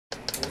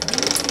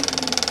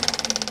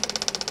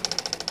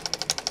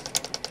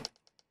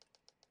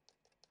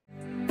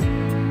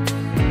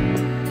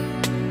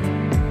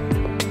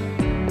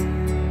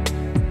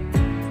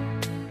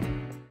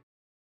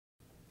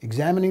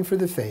examining for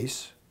the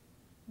face,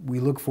 we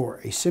look for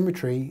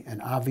asymmetry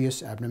and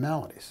obvious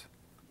abnormalities.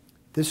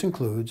 This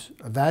includes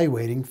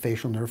evaluating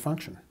facial nerve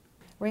function.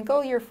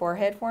 Wrinkle your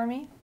forehead for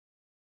me.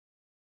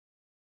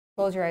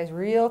 Close your eyes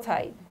real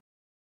tight.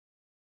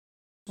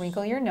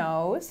 Wrinkle your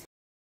nose.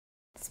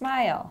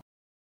 Smile.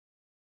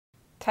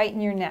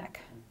 Tighten your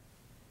neck.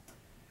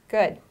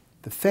 Good.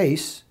 The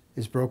face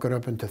is broken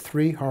up into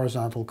 3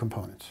 horizontal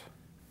components.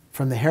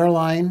 From the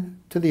hairline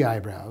to the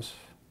eyebrows,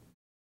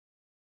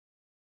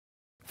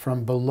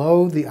 from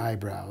below the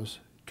eyebrows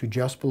to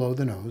just below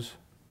the nose,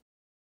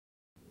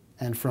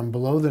 and from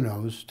below the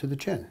nose to the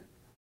chin.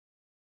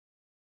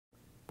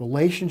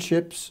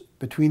 Relationships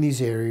between these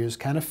areas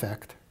can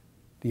affect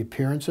the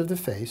appearance of the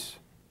face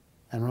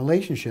and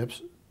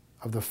relationships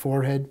of the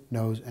forehead,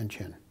 nose, and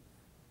chin.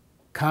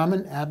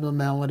 Common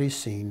abnormalities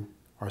seen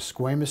are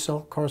squamous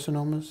cell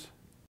carcinomas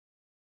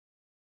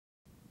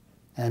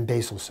and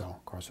basal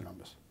cell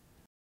carcinomas.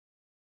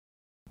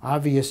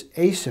 Obvious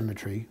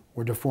asymmetry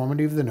or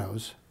deformity of the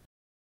nose,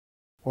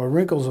 or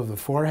wrinkles of the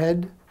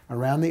forehead,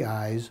 around the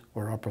eyes,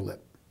 or upper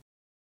lip.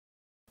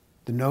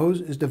 The nose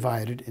is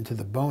divided into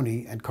the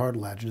bony and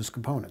cartilaginous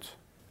components.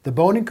 The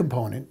bony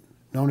component,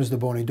 known as the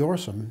bony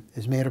dorsum,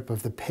 is made up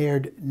of the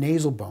paired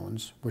nasal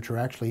bones, which are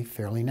actually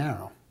fairly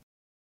narrow,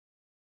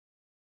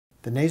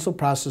 the nasal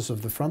process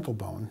of the frontal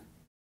bone,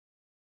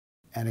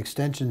 and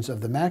extensions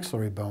of the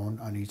maxillary bone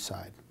on each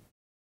side.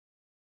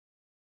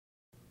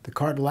 The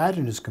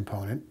cartilaginous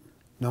component,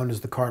 known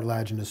as the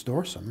Cartilaginous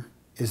Dorsum,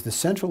 is the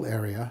central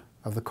area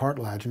of the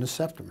Cartilaginous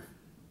Septum.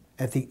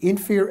 At the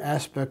inferior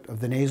aspect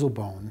of the nasal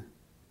bone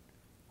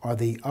are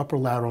the upper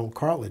lateral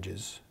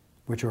cartilages,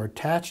 which are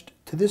attached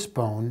to this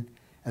bone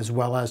as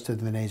well as to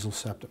the nasal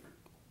septum.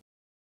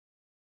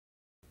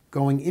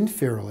 Going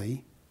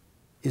inferiorly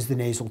is the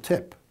nasal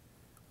tip,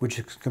 which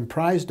is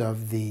comprised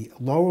of the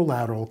lower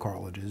lateral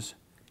cartilages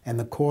and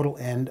the caudal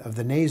end of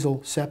the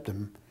nasal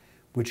septum,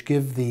 which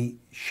give the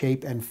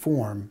shape and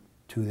form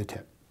to the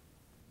tip.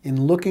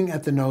 In looking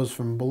at the nose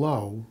from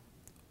below,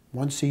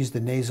 one sees the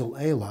Nasal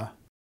Ala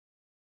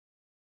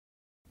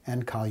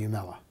and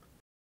Columella.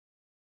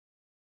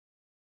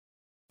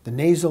 The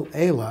Nasal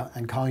Ala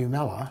and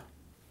Columella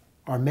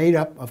are made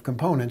up of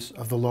components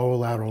of the lower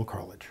lateral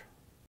cartilage.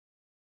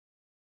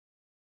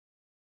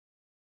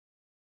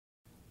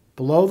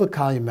 Below the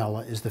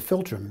columella is the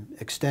philtrum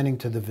extending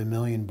to the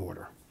vermilion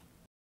border.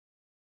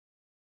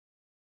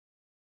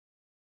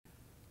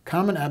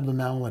 Common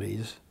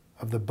abnormalities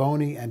of the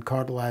bony and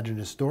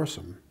cartilaginous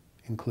dorsum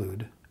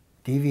include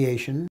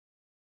deviation,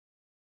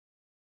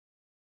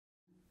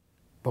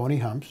 bony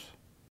humps,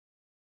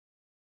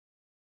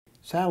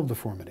 saddle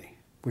deformity,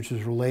 which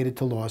is related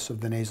to loss of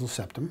the nasal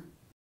septum,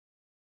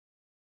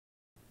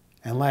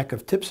 and lack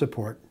of tip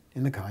support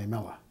in the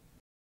columella.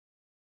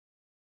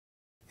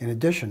 In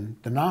addition,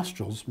 the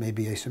nostrils may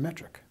be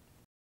asymmetric.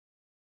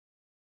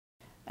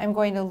 I'm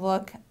going to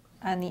look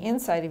on the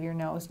inside of your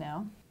nose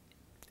now.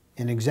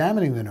 In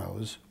examining the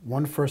nose,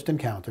 one first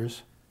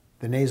encounters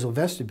the nasal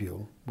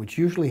vestibule, which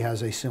usually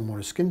has a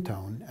similar skin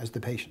tone as the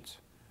patient's.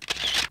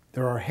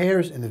 There are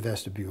hairs in the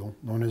vestibule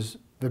known as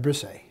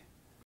vibrissae.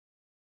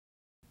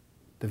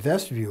 The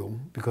vestibule,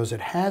 because it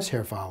has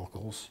hair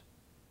follicles,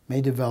 may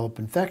develop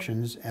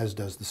infections, as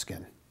does the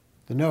skin.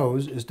 The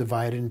nose is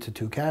divided into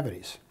 2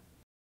 cavities.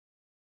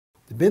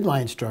 The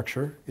midline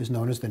structure is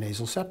known as the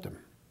nasal septum.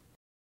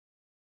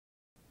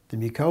 The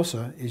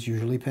mucosa is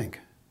usually pink.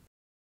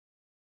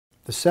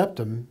 The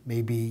septum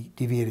may be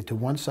deviated to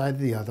one side or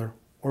the other,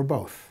 or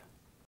both.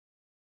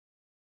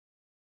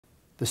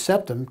 The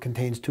septum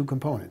contains 2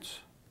 components,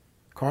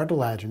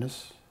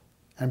 cartilaginous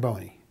and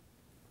bony.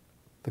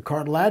 The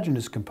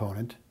cartilaginous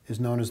component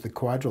is known as the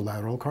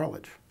quadrilateral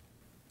cartilage.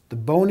 The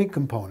bony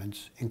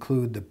components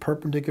include the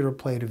perpendicular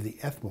plate of the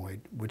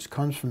ethmoid, which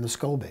comes from the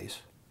skull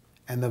base,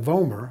 and the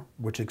vomer,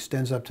 which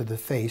extends up to the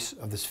face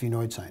of the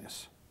sphenoid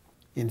sinus.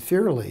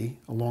 Inferiorly,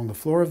 along the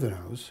floor of the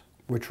nose,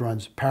 which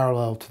runs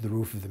parallel to the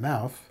roof of the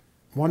mouth,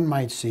 one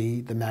might see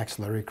the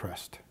maxillary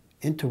crest,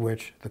 into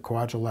which the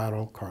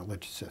quadrilateral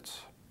cartilage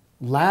sits.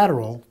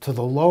 Lateral to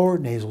the lower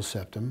nasal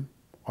septum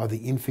are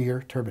the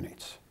inferior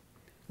turbinates,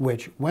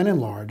 which, when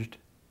enlarged,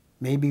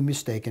 may be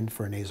mistaken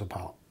for a nasal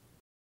polyp.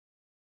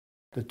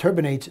 The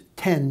turbinates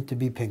tend to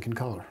be pink in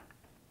color.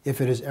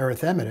 If it is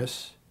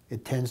erythematous,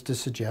 it tends to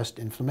suggest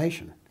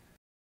inflammation.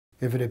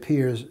 If it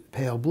appears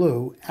pale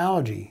blue,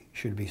 allergy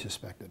should be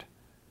suspected.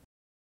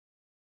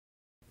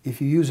 If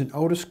you use an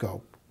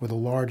otoscope with a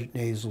large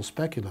nasal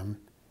speculum,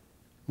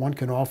 one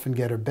can often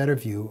get a better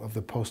view of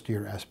the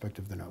posterior aspect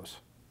of the nose.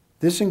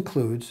 This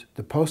includes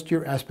the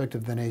posterior aspect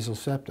of the nasal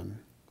septum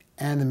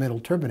and the middle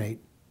turbinate,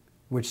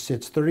 which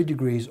sits 30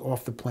 degrees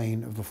off the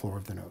plane of the floor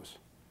of the nose.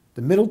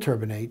 The middle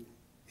turbinate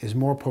is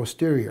more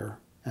posterior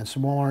and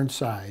smaller in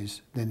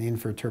size than the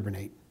inferior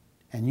turbinate,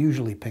 and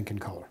usually pink in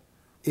color.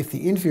 If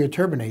the inferior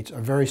turbinates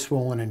are very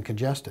swollen and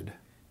congested,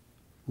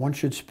 one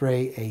should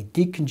spray a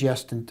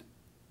decongestant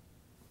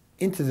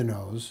into the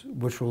nose,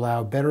 which will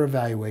allow better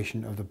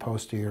evaluation of the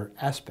posterior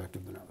aspect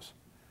of the nose.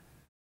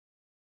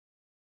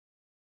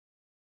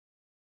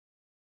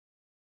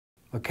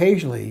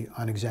 Occasionally,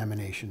 on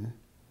examination,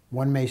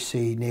 one may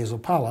see nasal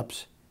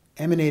polyps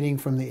emanating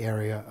from the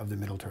area of the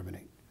middle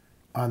turbinate.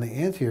 On the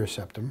anterior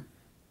septum,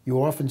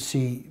 you often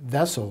see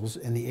vessels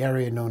in the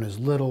area known as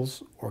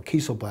Little's or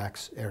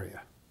Kieselbach's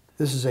area.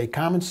 This is a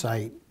common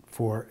site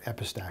for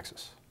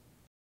epistaxis.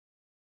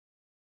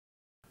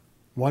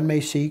 One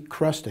may see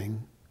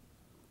crusting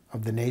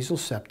of the nasal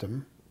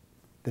septum,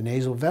 the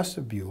nasal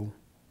vestibule,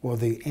 or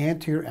the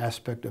anterior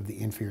aspect of the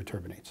inferior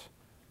turbinates,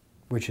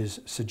 which is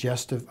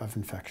suggestive of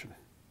infection.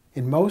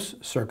 In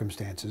most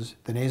circumstances,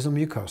 the nasal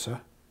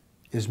mucosa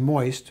is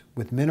moist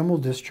with minimal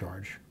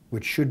discharge,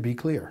 which should be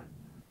clear.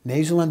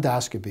 Nasal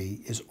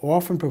endoscopy is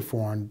often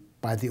performed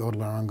by the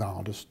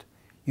otolaryngologist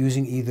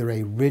using either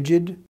a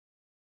rigid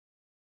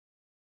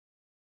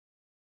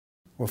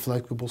or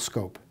flexible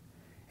scope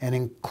and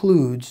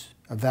includes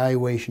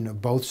evaluation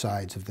of both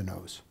sides of the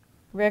nose.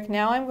 Rick,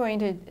 now I'm going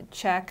to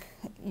check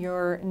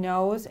your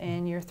nose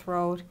and your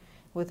throat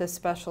with a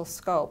special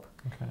scope.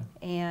 Okay.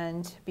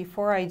 And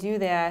before I do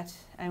that,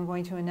 I'm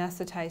going to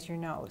anesthetize your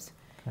nose.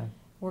 Okay.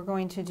 We're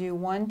going to do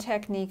one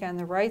technique on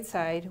the right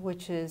side,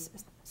 which is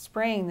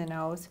spraying the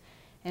nose,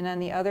 and on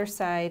the other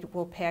side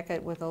we'll pack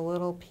it with a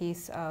little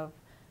piece of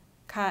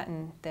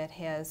cotton that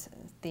has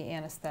the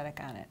anesthetic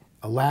on it.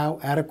 Allow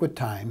adequate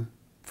time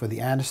for the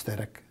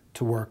anesthetic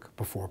to work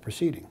before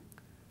proceeding.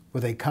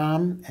 With a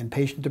calm and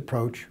patient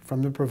approach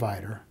from the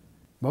provider,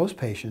 most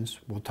patients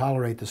will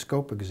tolerate the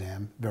scope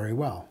exam very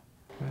well.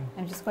 Okay.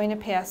 I'm just going to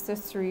pass this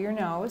through your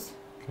nose.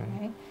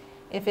 Okay.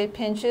 If it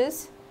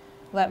pinches,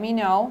 let me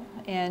know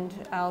and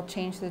I'll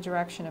change the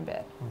direction a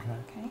bit.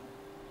 Okay.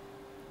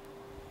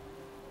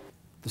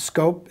 The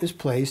scope is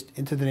placed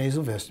into the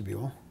nasal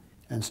vestibule,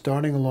 and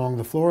starting along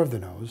the floor of the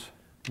nose,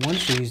 one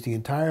sees the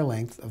entire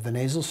length of the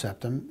nasal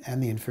septum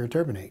and the inferior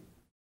turbinate.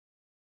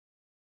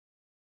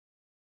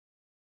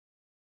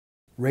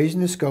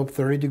 Raising the scope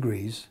 30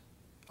 degrees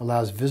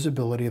allows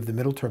visibility of the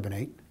middle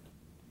turbinate,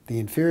 the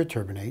inferior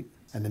turbinate,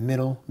 and the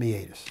middle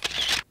meatus.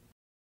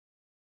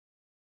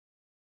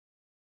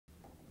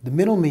 The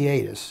middle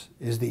meatus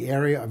is the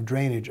area of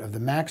drainage of the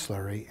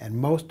maxillary and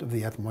most of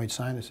the ethmoid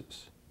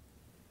sinuses.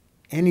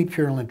 Any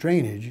purulent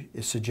drainage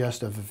is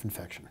suggestive of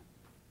infection.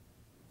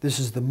 This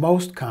is the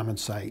most common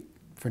site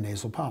for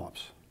nasal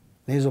polyps.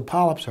 Nasal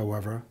polyps,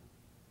 however,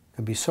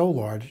 can be so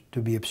large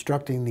to be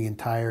obstructing the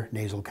entire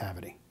nasal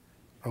cavity.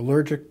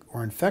 Allergic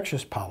or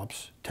infectious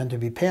polyps tend to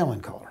be pale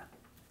in color.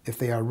 If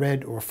they are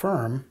red or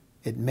firm,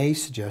 it may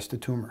suggest a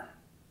tumor.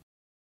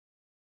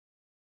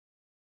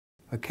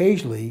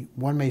 Occasionally,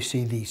 one may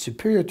see the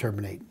superior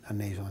turbinate on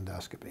nasal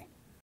endoscopy.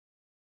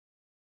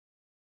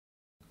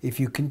 If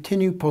you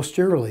continue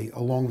posteriorly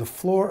along the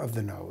floor of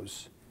the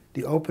nose,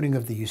 the opening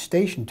of the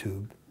eustachian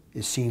tube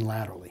is seen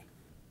laterally.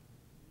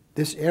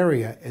 This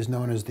area is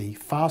known as the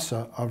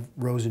fossa of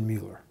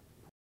Rosenmuller.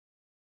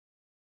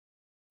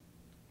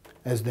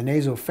 As the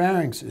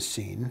nasopharynx is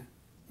seen,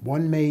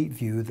 one may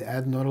view the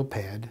adenoidal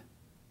pad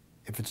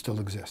if it still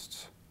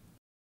exists.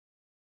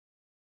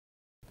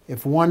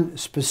 If one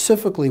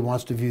specifically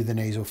wants to view the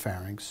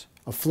nasopharynx,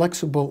 a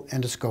flexible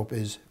endoscope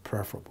is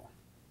preferable.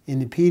 In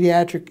the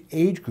pediatric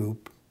age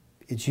group,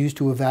 it's used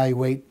to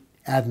evaluate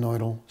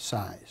adenoidal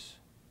size.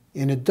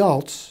 In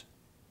adults,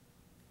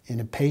 in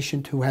a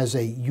patient who has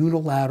a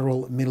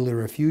unilateral middle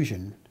ear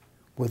effusion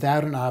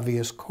without an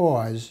obvious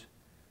cause,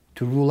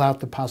 to rule out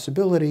the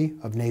possibility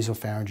of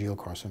nasopharyngeal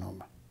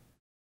carcinoma.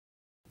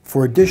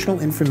 For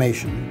additional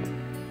information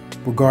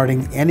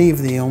regarding any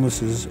of the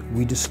illnesses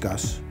we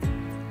discuss,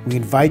 we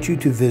invite you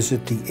to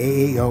visit the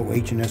AAO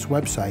HNS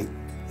website,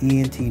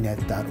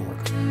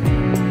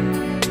 entnet.org.